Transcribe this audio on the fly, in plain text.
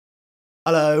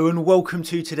Hello and welcome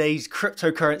to today's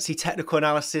cryptocurrency technical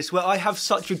analysis, where I have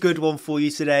such a good one for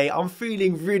you today. I'm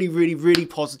feeling really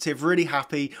positive, really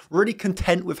happy, really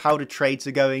content with how the trades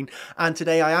are going. And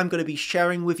today I am going to be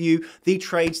sharing with you the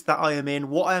trades that I am in,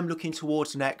 what I am looking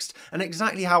towards next, and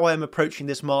exactly how I am approaching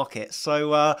this market.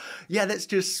 So yeah, let's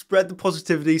just spread the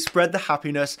positivity, spread the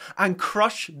happiness, and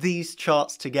crush these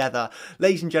charts together.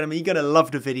 Ladies and gentlemen, you're going to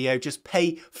love the video. Just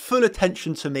pay full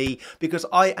attention to me because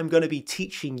I am going to be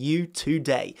teaching you today.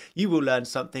 You will learn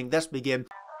something. Let's begin.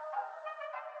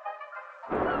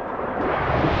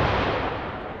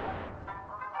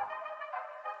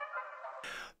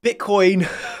 Bitcoin,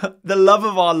 the love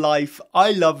of our life.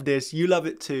 I love this. You love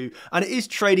it too. And it is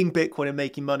trading Bitcoin and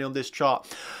making money on this chart.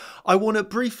 I want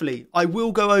to I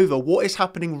will go over what is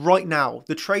happening right now,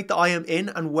 the trade that I am in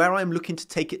and where I'm looking to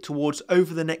take it towards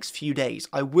over the next few days.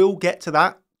 I will get to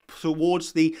that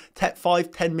towards the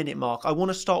 5-10 minute mark. I want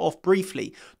to start off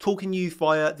briefly talking you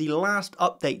via the last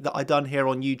update that I done here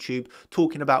on YouTube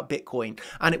talking about Bitcoin,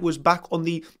 and it was back on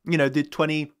the the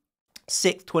 26th,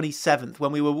 27th,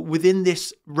 when we were within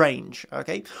this range.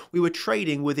 Okay, we were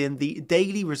trading within the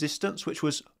daily resistance, which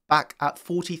was back at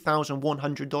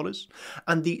 $40,100,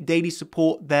 and the daily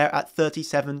support there at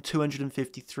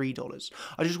 $37,253.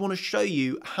 I just want to show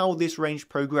you how this range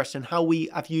progressed and how we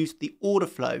have used the order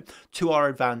flow to our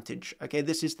advantage. Okay,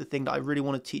 this is the thing that I really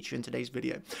want to teach you in today's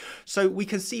video. So we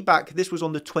can see back, this was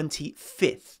on the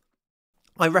 25th.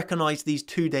 I recognize these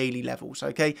two daily levels,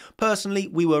 okay? Personally,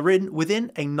 we were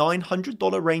within a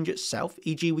 $900 range itself,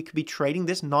 e.g. we could be trading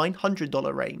this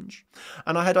 $900 range.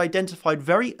 And I had identified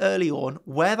very early on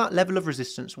where that level of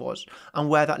resistance was and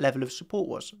where that level of support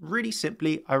was. Really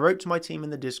simply, I wrote to my team in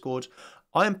the Discord,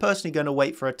 I am personally going to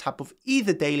wait for a tap of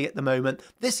either daily at the moment.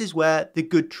 This is where the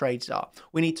good trades are.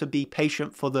 We need to be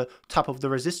patient for the tap of the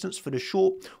resistance for the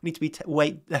short. We need to be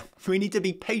we need to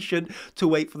be patient to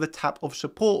wait for the tap of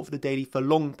support of the daily for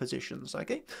long positions.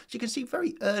 Okay, so you can see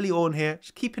very early on here,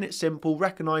 just keeping it simple,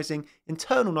 recognizing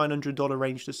internal $900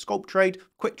 range to scalp trade,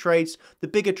 quick trades, the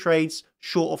bigger trades,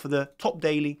 short off of the top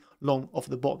daily, long off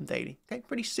of the bottom daily. Okay,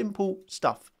 pretty simple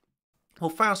stuff. Well,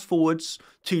 fast forwards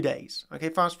 2 days. Okay,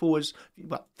 fast forwards,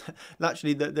 well,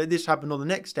 actually, this happened on the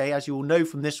next day, as you all know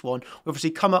from this one. We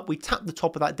obviously come up, we tap the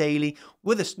top of that daily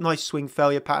with a nice swing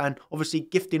failure pattern, obviously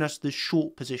gifting us the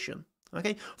short position.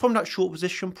 Okay, from that short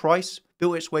position, price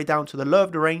built its way down to the low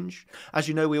of the range. As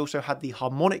you know, we also had the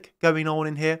harmonic going on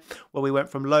in here, where we went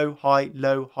from low, high,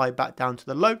 back down to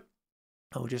the low.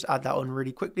 I'll just add that on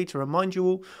really quickly to remind you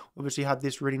all. Obviously had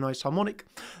this really nice harmonic.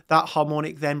 That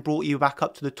harmonic then brought you back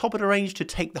up to the top of the range to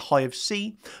take the high of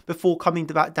C before coming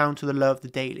back down to the low of the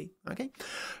daily. Okay,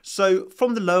 so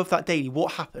from the low of that daily,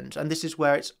 what happened? And this is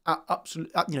where it's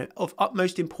of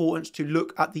utmost importance to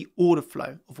look at the order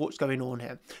flow of what's going on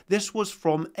here. This was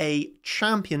from a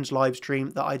Champions live stream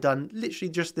that I done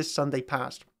literally just this Sunday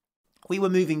past. We were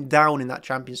moving down in that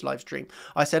Champions live stream.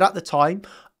 I said at the time,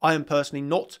 I am personally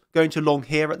not going to long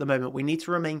here at the moment. We need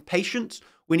to remain patient.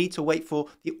 We need to wait for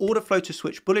the order flow to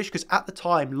switch bullish, because at the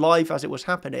time, live as it was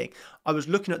happening, I was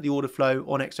looking at the order flow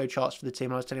on XO charts for the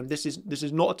team, and I was telling them this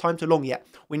is not a time to long yet.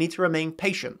 We need to remain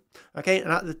patient. Okay,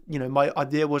 and at the my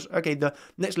idea was, okay, the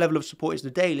next level of support is the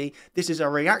daily. This is a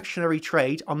reactionary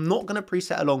trade. I'm not going to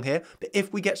preset a long here, but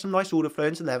if we get some nice order flow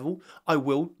into level, I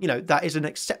will. That is an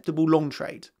acceptable long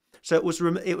trade. So it was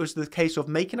the case of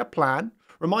making a plan,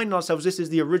 reminding ourselves this is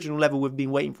the original level we've been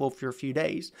waiting for a few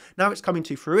days. Now it's coming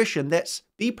to fruition. Let's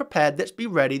be prepared. Let's be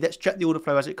ready. Let's check the order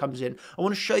flow as it comes in. I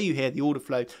want to show you here the order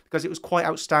flow because it was quite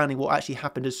outstanding what actually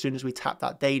happened as soon as we tapped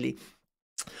that daily.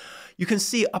 You can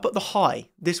see up at the high.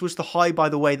 This was the high, by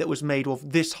the way, that was made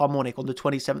of this harmonic on the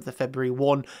 27th of February,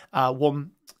 1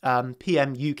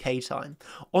 p.m. UK time.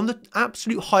 On the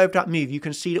absolute high of that move, you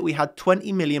can see that we had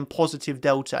 20 million positive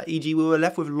delta, e.g. we were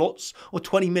left with lots or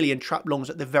 20 million trap longs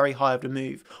at the very high of the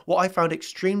move. What I found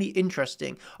extremely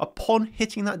interesting, upon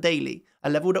hitting that daily,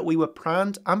 a level that we were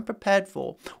planned and prepared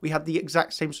for, we had the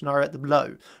exact same scenario at the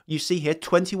low. You see here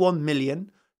 21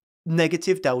 million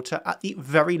negative delta at the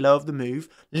very low of the move,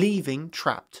 leaving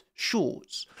trapped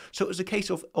shorts. So it was a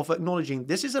case of acknowledging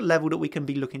this is a level that we can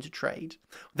be looking to trade.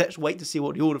 Let's wait to see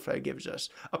what the order flow gives us.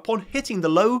 Upon hitting the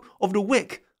low of the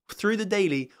wick through the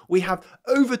daily, we have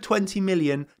over 20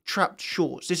 million trapped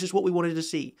shorts. This is what we wanted to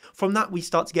see. From that, we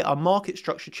start to get our market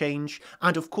structure change,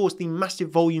 and of course the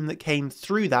massive volume that came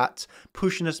through that,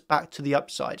 pushing us back to the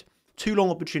upside. Two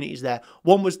long opportunities there.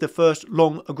 One was the first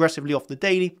long aggressively off the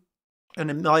daily, and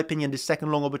in my opinion, the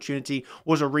second long opportunity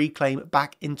was a reclaim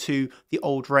back into the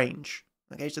old range.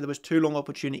 Okay, so there was 2 long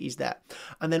opportunities there.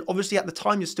 And then obviously at the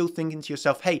time, you're still thinking to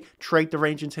yourself, hey, trade the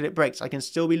range until it breaks. I can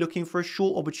still be looking for a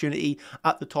short opportunity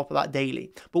at the top of that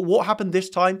daily. But what happened this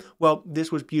time? Well,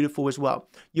 this was beautiful as well.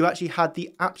 You actually had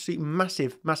the absolute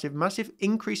massive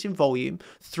increase in volume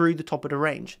through the top of the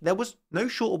range. There was no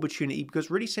short opportunity because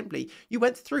really simply, you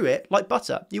went through it like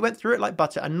butter. You went through it like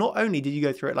butter. And not only did you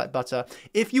go through it like butter,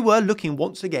 if you were looking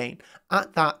once again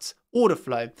at that order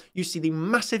flow, you see the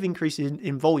massive increases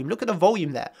in volume. Look at the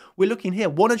volume there. We're looking here,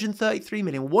 133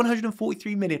 million,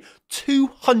 143 million,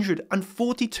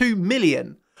 242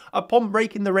 million upon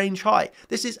breaking the range high.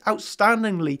 This is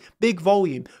outstandingly big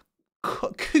volume,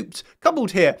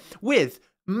 coupled here with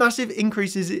massive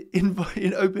increases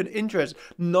in open interest,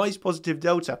 nice positive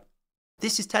delta.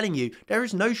 This is telling you there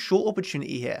is no short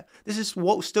opportunity here. This is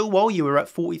still while you were at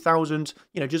 40,000,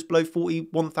 just below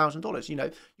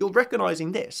 $41,000. You're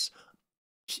recognizing this.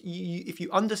 If you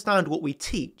understand what we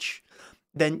teach,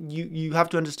 then you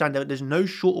have to understand that there's no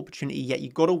short opportunity yet.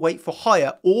 You've got to wait for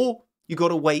higher, or you got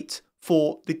to wait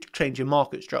for the change in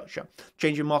market structure.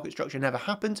 Change in market structure never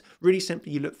happened. Really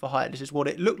simply, you look for higher. This is what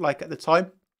it looked like at the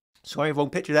time. Sorry, wrong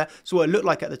picture there. So what it looked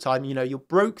like at the time, you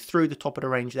broke through the top of the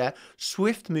range there.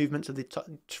 Swift movement to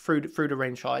through the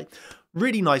range high.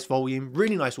 Really nice volume,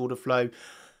 really nice order flow.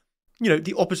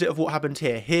 The opposite of what happened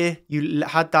here. Here, you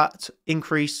had that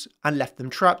increase and left them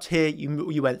trapped. Here,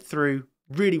 you went through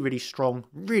really, really strong,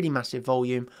 really massive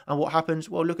volume. And what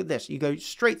happens? Well, look at this. You go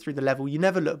straight through the level. You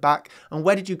never look back. And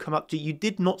where did you come up to? You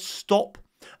did not stop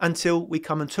until we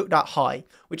come and took that high,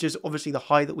 which is obviously the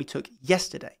high that we took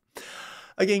yesterday.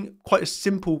 Again, quite a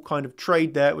simple kind of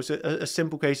trade there. It was a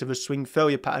simple case of a swing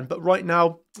failure pattern. But right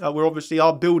now, we're obviously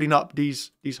building up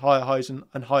these higher highs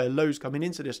and higher lows coming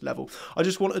into this level. I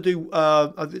just want to do,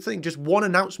 I think, just one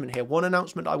announcement here. One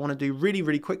announcement I want to do really,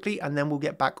 really quickly, and then we'll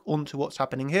get back onto what's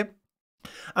happening here.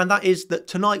 And that is that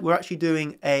tonight we're actually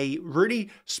doing a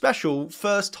really special,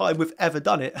 first time we've ever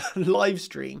done it, live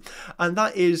stream. And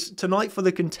that is tonight for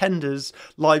the Contenders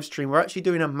live stream. We're actually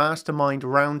doing a mastermind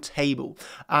roundtable.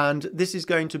 And this is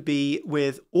going to be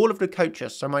with all of the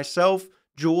coaches. So myself,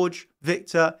 George,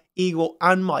 Victor, Igor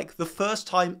and Mike. The first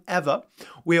time ever,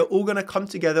 we are all going to come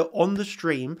together on the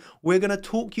stream. We're going to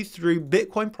talk you through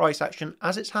Bitcoin price action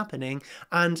as it's happening.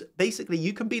 And basically,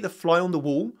 you can be the fly on the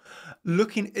wall,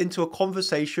 looking into a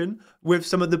conversation with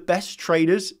some of the best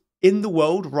traders in the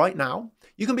world right now.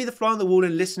 You can be the fly on the wall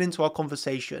and listening to our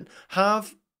conversation.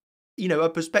 Have a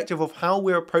perspective of how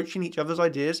we're approaching each other's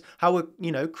ideas, how we're,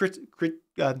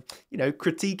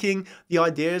 critiquing the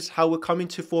ideas, how we're coming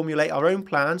to formulate our own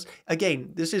plans.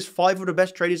 Again, this is 5 of the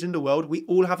best traders in the world. We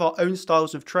all have our own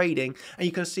styles of trading, and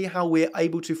you can see how we're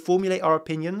able to formulate our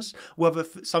opinions, whether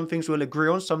some things we'll agree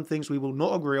on, some things we will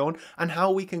not agree on, and how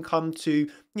we can come to,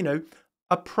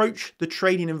 approach the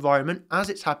trading environment as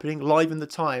it's happening live in the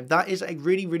time. That is a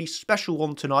really, really special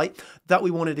one tonight that we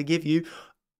wanted to give you.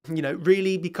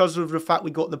 Really because of the fact we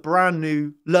got the brand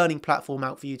new learning platform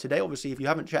out for you today. Obviously, if you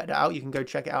haven't checked it out, you can go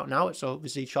check it out now. It's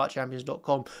obviously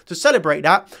chartchampions.com. To celebrate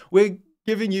that, we're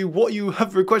giving you what you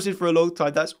have requested for a long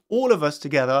time. That's all of us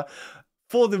together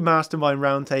for the Mastermind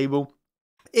Roundtable.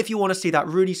 If you want to see that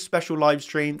really special live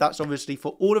stream, that's obviously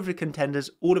for all of the contenders,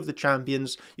 all of the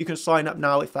champions. You can sign up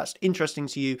now if that's interesting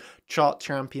to you,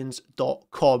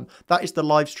 chartchampions.com. That is the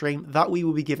live stream that we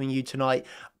will be giving you tonight.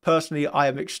 Personally, I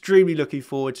am extremely looking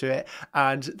forward to it.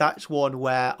 And that's one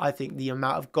where I think the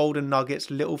amount of golden nuggets,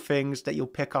 little things that you'll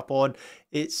pick up on,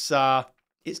 it's going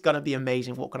to be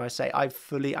amazing. What can I say? I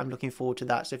fully am looking forward to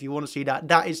that. So if you want to see that,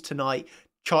 that is tonight.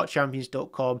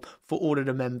 chartchampions.com for all of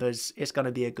the members. It's going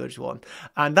to be a good one.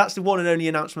 And that's the one and only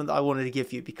announcement that I wanted to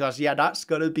give you because, yeah, that's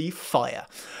going to be fire.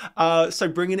 So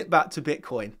bringing it back to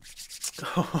Bitcoin.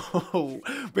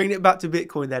 Bringing it back to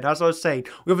Bitcoin then, as I was saying,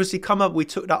 we obviously we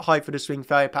took that high for the swing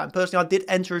failure pattern. Personally, I did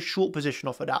enter a short position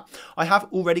off of that. I have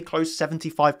already closed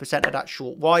 75% of that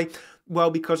short. Why?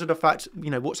 Well, because of the fact,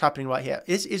 what's happening right here.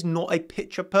 This is not a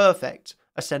picture perfect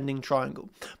ascending triangle,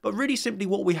 but really simply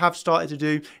what we have started to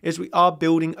do is we are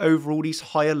building over all these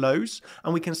higher lows,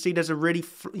 and we can see there's a really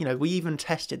we even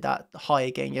tested that high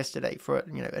again yesterday for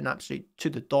an absolute to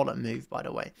the dollar move, by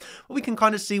the way. But we can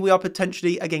kind of see we are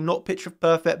potentially, again, not picture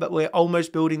perfect, but we're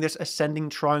almost building this ascending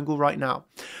triangle right now.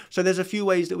 So there's a few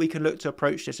ways that we can look to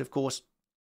approach this. Of course,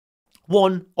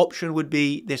 one option would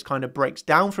be this kind of breaks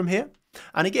down from here.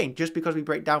 And again, just because we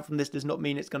break down from this does not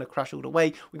mean it's going to crash all the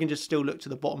way. We can just still look to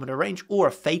the bottom of the range or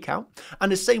a fake out. And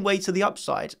the same way to the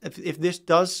upside. If this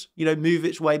does, move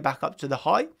its way back up to the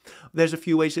high, there's a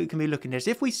few ways that we can be looking at this.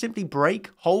 If we simply break,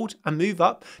 hold and move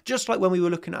up, just like when we were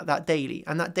looking at that daily,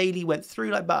 and that daily went through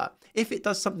like that. If it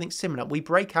does something similar, we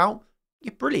break out,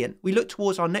 yeah, brilliant. We look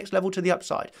towards our next level to the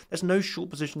upside. There's no short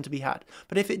position to be had.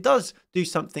 But if it does do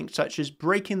something such as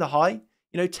breaking the high,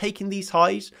 taking these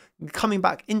highs, coming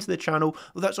back into the channel,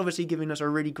 well, that's obviously giving us a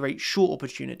really great short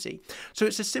opportunity. So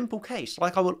it's a simple case.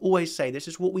 Like I will always say, this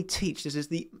is what we teach. This is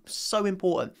so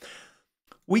important.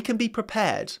 We can be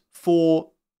prepared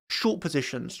for short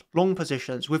positions, long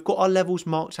positions. We've got our levels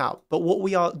marked out, but what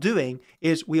we are doing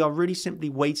is we are really simply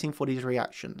waiting for these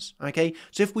reactions. Okay,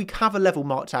 so if we have a level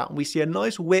marked out and we see a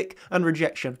nice wick and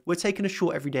rejection, we're taking a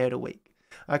short every day of the week.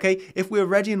 Okay, if we're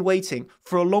ready and waiting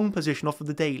for a long position off of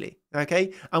the daily,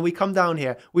 okay, and we come down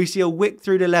here, we see a wick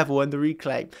through the level and the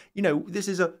reclaim. This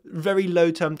is a very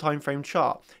low term time frame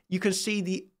chart. You can see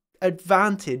the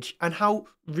advantage and how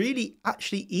really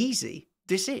actually easy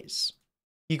this is.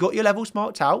 You got your levels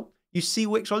marked out, you see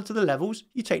wicks onto the levels,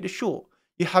 you take the short.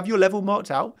 You have your level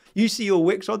marked out, you see your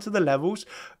wicks onto the levels,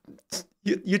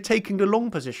 you're taking the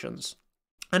long positions.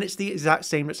 And it's the exact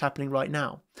same that's happening right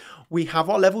now. We have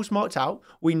our levels marked out.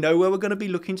 We know where we're going to be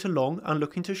looking to long and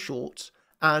looking to short.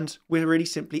 And we're really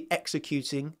simply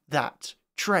executing that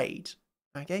trade.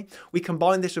 Okay. We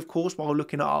combine this, of course, while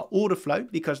looking at our order flow,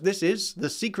 because this is the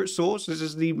secret sauce. This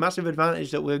is the massive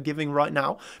advantage that we're giving right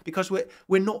now, because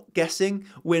we're not guessing.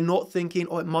 We're not thinking,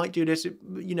 oh, it might do this.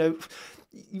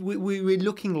 We're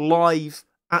looking live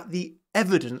at the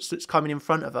evidence that's coming in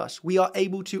front of us. We are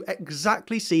able to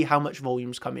exactly see how much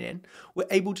volume's coming in. We're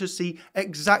able to see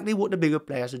exactly what the bigger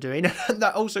players are doing. And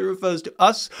that also refers to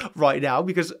us right now,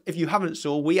 because if you haven't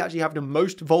saw, we actually have the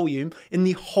most volume in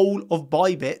the whole of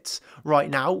Bybit right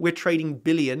now. We're trading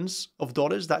billions of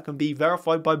dollars. That can be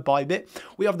verified by Bybit.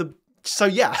 We have so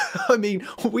yeah, I mean,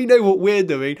 we know what we're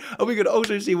doing, and we can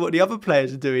also see what the other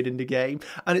players are doing in the game.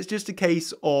 And it's just a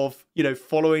case of,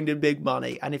 following the big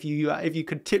money. And if you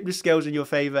could tip the scales in your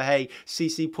favor, hey,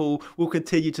 CC Pool will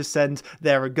continue to send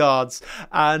their regards.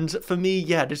 And for me,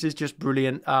 yeah, this is just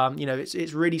brilliant.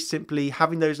 It's really simply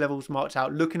having those levels marked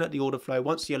out, looking at the order flow.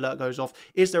 Once the alert goes off,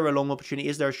 is there a long opportunity?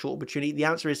 Is there a short opportunity? The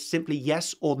answer is simply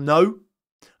yes or no.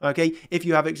 Okay, if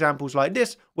you have examples like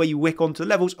this where you wick onto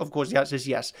levels, of course the answer is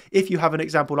yes. If you have an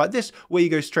example like this where you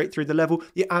go straight through the level,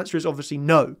 the answer is obviously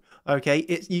no.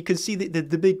 Okay, you can see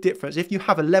the big difference. If you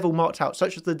have a level marked out,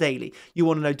 such as the daily, you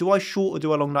want to know, do I short or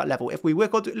do I long that level? If we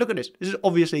wick onto, look at this is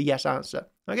obviously a yes answer.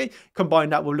 Okay, combine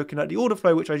that with looking at the order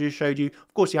flow, which I just showed you.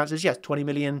 Of course the answer is yes, 20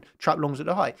 million trap longs at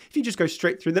the high. If you just go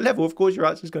straight through the level, of course your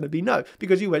answer is going to be no,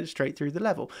 because you went straight through the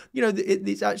level.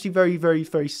 It's actually very, very,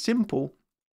 very simple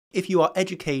if you are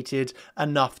educated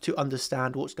enough to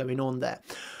understand what's going on there.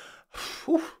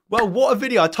 Well, what a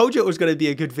video. I told you it was going to be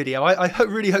a good video. I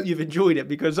really hope you've enjoyed it,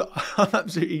 because I'm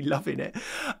absolutely loving it.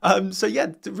 So yeah,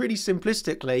 really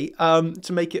simplistically,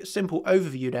 to make it a simple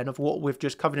overview then of what we've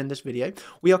just covered in this video,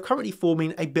 we are currently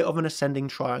forming a bit of an ascending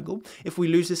triangle. If we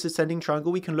lose this ascending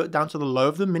triangle, we can look down to the low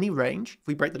of the mini range. If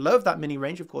we break the low of that mini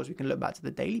range, of course, we can look back to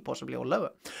the daily, possibly, or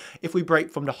lower. If we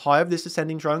break from the high of this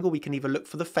ascending triangle, we can either look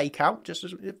for the fake out, just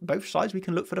as both sides, we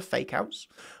can look for the fake outs.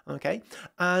 Okay.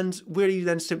 And really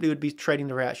then simply would be trading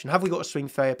the reaction. Have we got a swing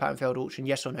failure pattern failed auction?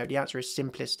 Yes or no? The answer is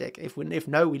simplistic. If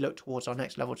no, we look towards our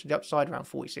next level to the upside around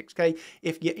 46k.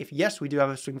 If yes, we do have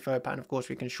a swing failure pattern, of course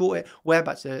we can short it. We're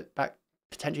back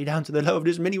potentially down to the low of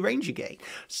this mini range again.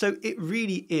 So it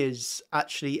really is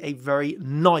actually a very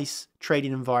nice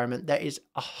trading environment. There is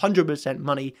 100%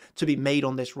 money to be made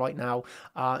on this right now.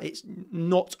 It's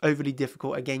not overly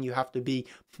difficult. Again, you have to be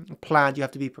planned, you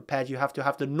have to be prepared, you have to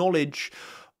have the knowledge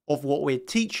of what we're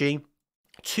teaching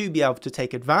to be able to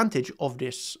take advantage of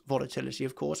this volatility,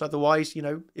 of course. Otherwise,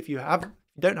 if you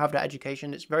don't have that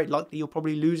education, it's very likely you're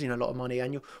probably losing a lot of money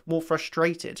and you're more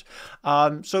frustrated.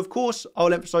 So of course,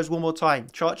 I'll emphasize one more time,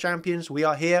 chart champions, we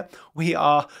are here. We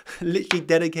are literally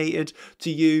dedicated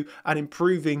to you and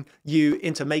improving you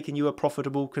into making you a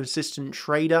profitable, consistent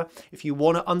trader. If you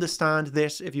want to understand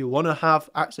this, if you want to have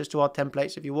access to our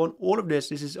templates, if you want all of this,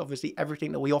 this is obviously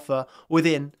everything that we offer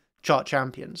within Chart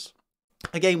Champions.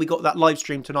 Again, we got that live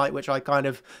stream tonight, which I kind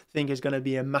of think is going to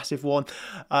be a massive one.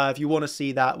 If you want to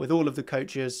see that with all of the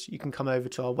coaches, you can come over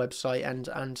to our website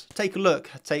and take a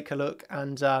look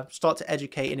and start to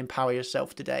educate and empower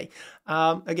yourself today.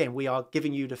 Again, we are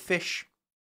giving you the fish,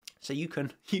 so you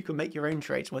can make your own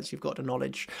trades once you've got the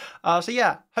knowledge. So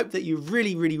yeah, hope that you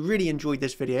really enjoyed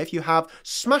this video. If you have,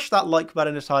 smash that like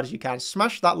button as hard as you can.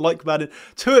 Smash that like button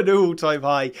to an all-time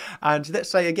high. And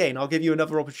let's say again, I'll give you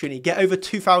another opportunity. Get over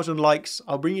 2,000 likes.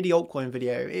 I'll bring you the altcoin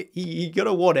video. You're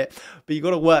gonna want it, but you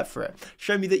got to work for it.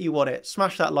 Show me that you want it.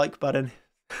 Smash that like button.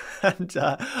 And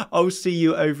I'll see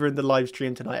you over in the live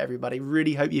stream tonight, everybody.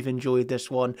 Really hope you've enjoyed this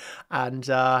one. And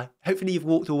hopefully you've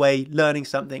walked away learning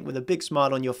something with a big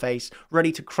smile on your face,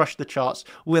 ready to crush the charts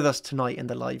with us tonight in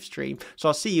the live stream. So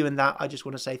I'll see you in that. I just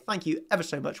want to say thank you ever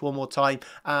so much one more time,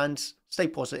 and stay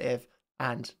positive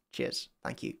and cheers.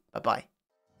 Thank you. Bye-bye.